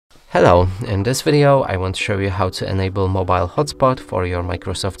Hello, in this video I want to show you how to enable mobile hotspot for your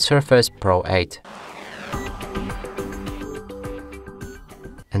Microsoft Surface Pro 8.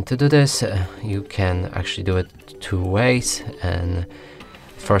 And to do this, you can actually do it two ways, and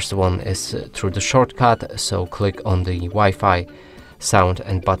first one is through the shortcut. So click on the Wi-Fi, sound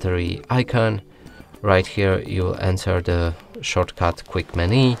and battery icon. Right here you'll enter the shortcut quick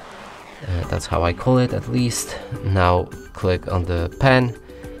menu, that's how I call it at least. Now click on the pen,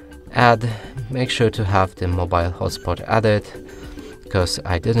 add, make sure to have the mobile hotspot added, because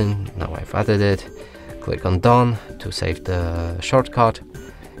I didn't. Now I've added it. Click on done to save the shortcut.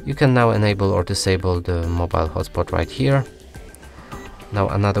 You can now enable or disable the mobile hotspot right here. Now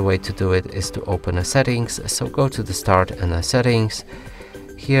another way to do it is to open a settings. So go to the start and a settings.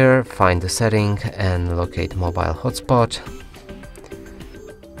 Here find the setting and locate mobile hotspot.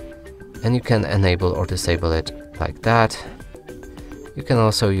 And you can enable or disable it like that. You can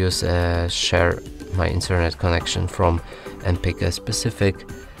also use share my internet connection from and pick a specific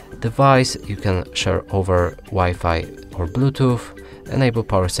device. You can share over Wi-Fi or Bluetooth. Enable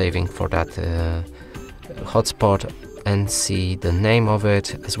power saving for that hotspot and see the name of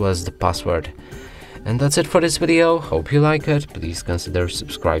it as well as the password. And that's it for this video. Hope you like it. Please consider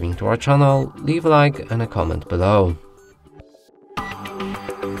subscribing to our channel, leave a like and a comment below.